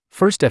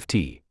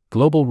FirstFT,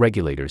 global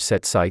regulators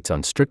set sights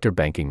on stricter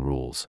banking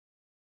rules.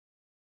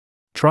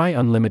 Try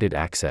unlimited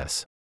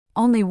access.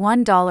 Only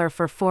 $1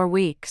 for 4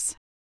 weeks.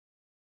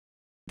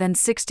 Then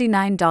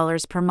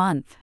 $69 per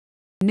month.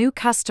 New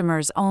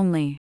customers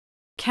only.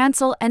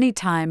 Cancel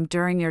anytime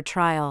during your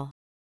trial.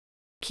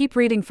 Keep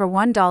reading for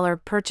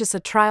 $1. Purchase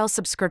a trial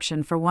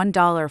subscription for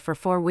 $1 for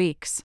 4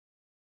 weeks.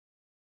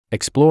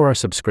 Explore our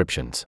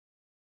subscriptions.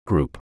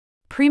 Group.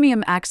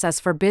 Premium access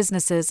for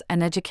businesses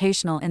and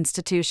educational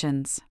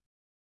institutions.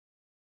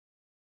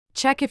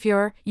 Check if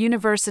your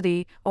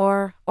university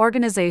or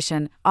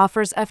organization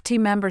offers FT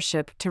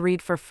membership to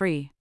read for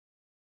free.